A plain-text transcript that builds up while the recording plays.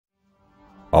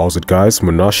How's it guys,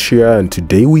 Munash here, and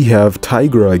today we have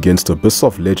Tigra against Abyss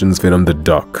of Legends Venom the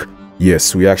Duck.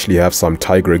 Yes, we actually have some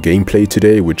Tigra gameplay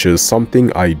today, which is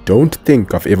something I don't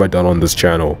think I've ever done on this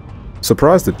channel.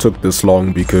 Surprised it took this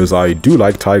long because I do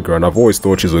like Tigra and I've always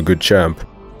thought she's a good champ.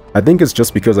 I think it's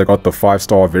just because I got the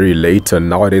 5-star very late and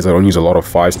nowadays I don't use a lot of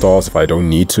 5 stars if I don't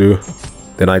need to.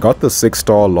 Then I got the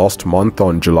 6-star last month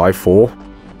on July 4.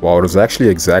 Well, it was actually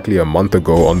exactly a month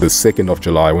ago on the 2nd of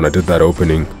July when I did that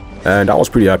opening. And I was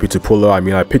pretty happy to pull her. I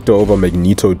mean, I picked her over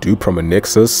Magneto dupe from a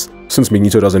Nexus, since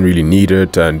Magneto doesn't really need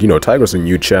it, and you know, Tigra's a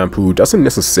new champ who doesn't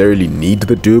necessarily need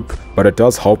the dupe, but it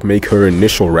does help make her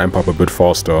initial ramp up a bit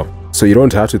faster. So you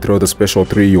don't have to throw the special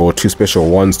 3 or 2 special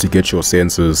 1s to get your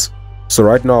senses. So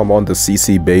right now I'm on the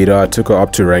CC beta. I took her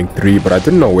up to rank 3, but I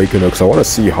didn't awaken her because I want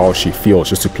to see how she feels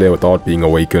just to play without being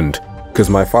awakened.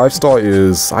 Because my 5-star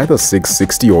is either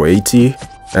 660 or 80,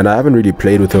 and I haven't really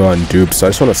played with her on dupe, so I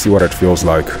just want to see what it feels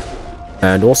like.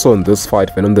 And also in this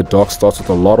fight, Venom the Duck starts with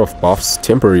a lot of buffs,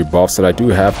 temporary buffs, and I do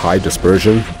have high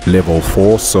dispersion, level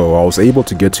 4, so I was able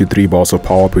to get to 3 bars of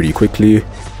power pretty quickly.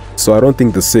 So I don't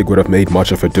think the SIG would have made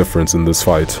much of a difference in this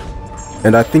fight.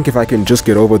 And I think if I can just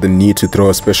get over the need to throw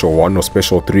a special 1 or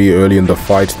special 3 early in the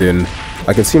fight, then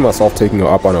I can see myself taking her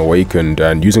up unawakened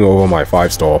and using her over my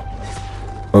 5-star.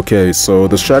 Okay, so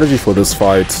the strategy for this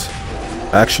fight...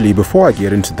 Actually, before I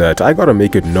get into that, I gotta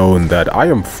make it known that I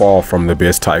am far from the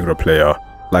best Tigra player.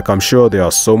 Like, I'm sure there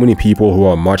are so many people who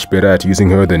are much better at using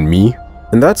her than me.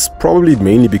 And that's probably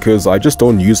mainly because I just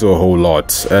don't use her a whole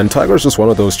lot. And Tigra is just one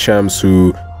of those champs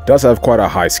who does have quite a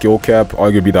high skill cap,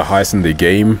 arguably the highest in the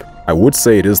game. I would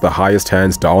say it is the highest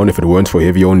hands down if it weren't for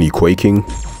heavy only quaking.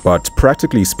 But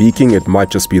practically speaking, it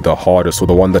might just be the hardest or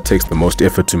the one that takes the most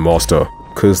effort to master.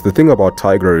 Because the thing about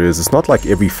Tigra is, it's not like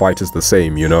every fight is the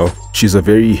same, you know? She's a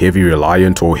very heavy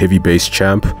reliant or heavy based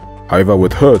champ. However,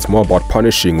 with her it's more about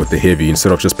punishing with the heavy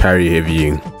instead of just parry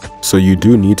heavying. So you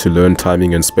do need to learn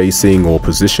timing and spacing or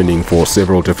positioning for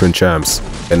several different champs.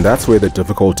 And that's where the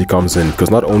difficulty comes in, because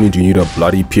not only do you need a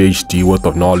bloody PhD worth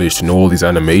of knowledge to know all these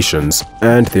animations,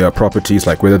 and their properties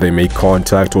like whether they make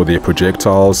contact or their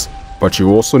projectiles, but you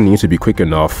also need to be quick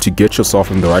enough to get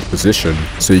yourself in the right position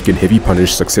so you can heavy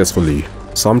punish successfully.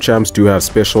 Some champs do have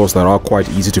specials that are quite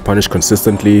easy to punish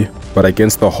consistently, but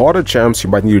against the harder champs you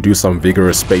might need to do some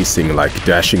vigorous spacing, like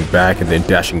dashing back and then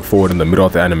dashing forward in the middle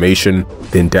of the animation,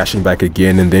 then dashing back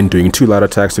again and then doing 2 light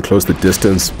attacks to close the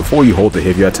distance before you hold the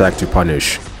heavy attack to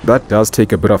punish. That does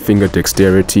take a bit of finger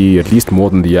dexterity, at least more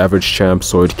than the average champ,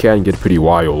 so it can get pretty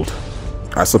wild.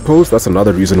 I suppose that's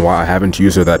another reason why I haven't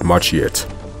used her that much yet,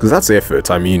 because that's effort.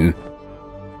 I mean,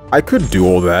 I could do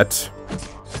all that.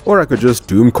 Or I could just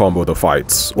doom combo the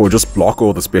fights, or just block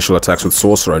all the special attacks with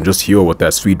Sorcerer and just heal with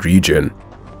that sweet regen.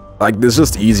 Like, there's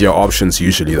just easier options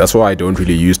usually, that's why I don't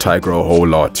really use Tigra a whole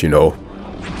lot, you know.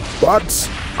 But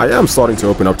I am starting to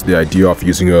open up to the idea of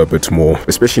using her a bit more,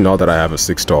 especially now that I have a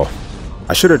 6-star.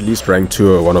 I should at least rank 2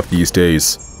 her one of these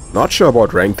days. Not sure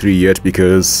about rank 3 yet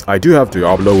because I do have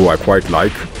Diablo who I quite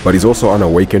like, but he's also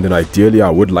unawakened and ideally I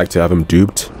would like to have him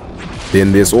duped.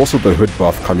 Then there's also the hood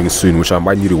buff coming soon, which I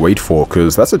might need to wait for,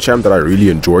 because that's a champ that I really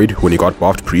enjoyed when he got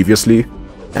buffed previously.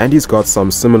 And he's got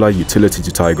some similar utility to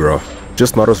Tigra,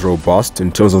 just not as robust in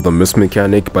terms of the miss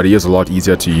mechanic, but he is a lot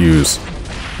easier to use.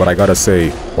 But I gotta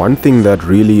say, one thing that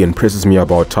really impresses me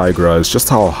about Tigra is just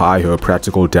how high her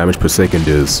practical damage per second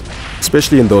is,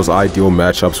 especially in those ideal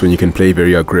matchups when you can play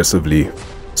very aggressively.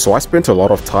 So I spent a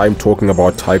lot of time talking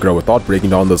about Tigra without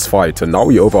breaking down this fight, and now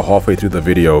we're over halfway through the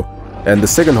video. And the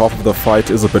second half of the fight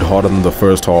is a bit harder than the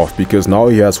first half because now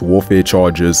he has warfare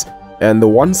charges, and the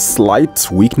one slight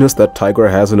weakness that Tigra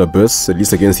has in Abyss, at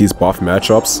least against these buff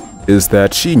matchups, is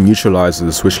that she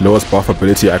neutralizes, which lowers buff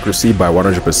ability accuracy by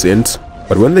 100%,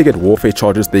 but when they get warfare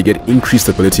charges they get increased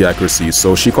ability accuracy,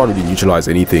 so she can't really neutralize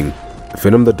anything.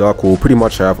 Venom the Duck will pretty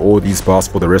much have all these buffs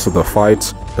for the rest of the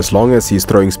fight, as long as he's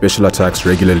throwing special attacks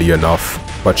regularly enough.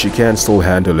 But she can still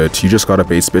handle it, you just gotta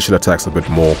base special attacks a bit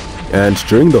more. And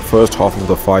during the first half of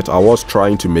the fight, I was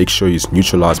trying to make sure he's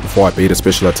neutralized before I bait a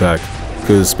special attack,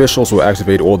 because specials will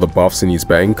activate all the buffs in his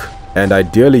bank, and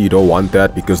ideally you don't want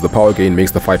that because the power gain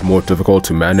makes the fight more difficult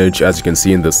to manage, as you can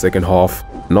see in the second half.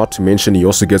 Not to mention he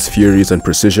also gets furies and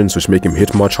precisions which make him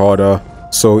hit much harder.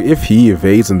 So if he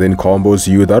evades and then combos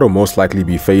you, that'll most likely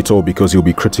be fatal because you'll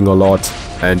be critting a lot.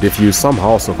 And if you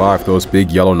somehow survive those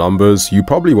big yellow numbers, you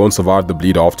probably won't survive the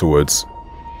bleed afterwards.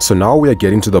 So now we are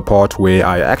getting to the part where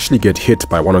I actually get hit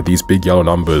by one of these big yellow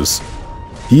numbers.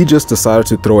 He just decided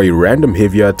to throw a random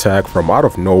heavy attack from out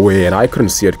of nowhere and I couldn't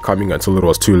see it coming until it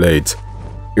was too late.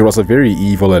 It was a very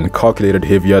evil and calculated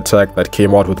heavy attack that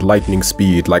came out with lightning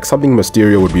speed, like something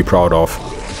Mysterio would be proud of.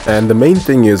 And the main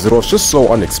thing is, it was just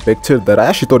so unexpected that I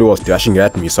actually thought it was dashing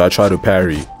at me, so I tried to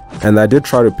parry. And I did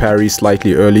try to parry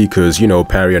slightly early cause, you know,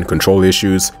 parry and control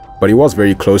issues, but he was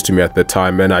very close to me at the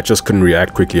time and I just couldn't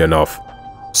react quickly enough.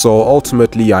 So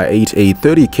ultimately I ate a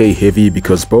 30k heavy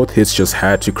because both hits just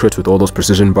had to crit with all those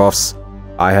precision buffs.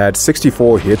 I had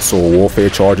 64 hits or warfare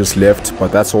charges left,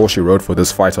 but that's all she wrote for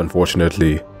this fight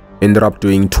unfortunately. Ended up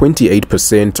doing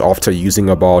 28% after using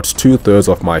about 2/3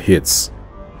 of my hits.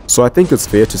 So I think it's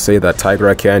fair to say that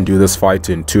Tigra can do this fight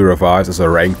in 2 revives as a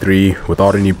rank 3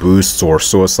 without any boosts or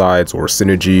suicides or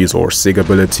synergies or sig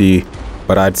ability.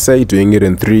 But I'd say doing it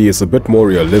in 3 is a bit more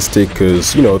realistic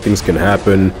cause, you know, things can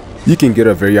happen. You can get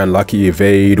a very unlucky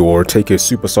evade or take a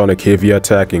supersonic heavy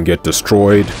attack and get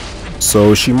destroyed.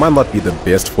 So she might not be the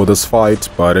best for this fight,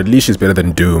 but at least she's better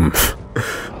than Doom.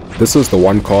 This is the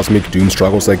one Cosmic Doom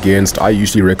struggles against. I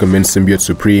usually recommend Symbiote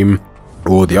Supreme,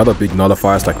 or the other big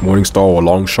nullifiers like Morningstar or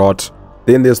Longshot.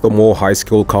 Then there's the more high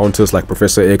skill counters like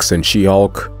Professor X and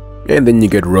She-Hulk. And then you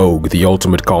get Rogue, the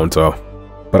ultimate counter.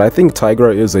 But I think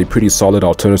Tigra is a pretty solid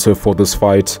alternative for this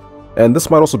fight. And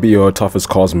this might also be her toughest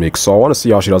Cosmic, so I want to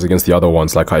see how she does against the other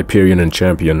ones like Hyperion and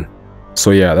Champion. So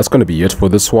yeah, that's going to be it for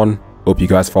this one. Hope you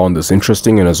guys found this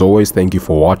interesting, and as always, thank you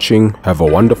for watching. Have a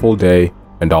wonderful day,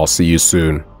 and I'll see you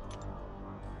soon.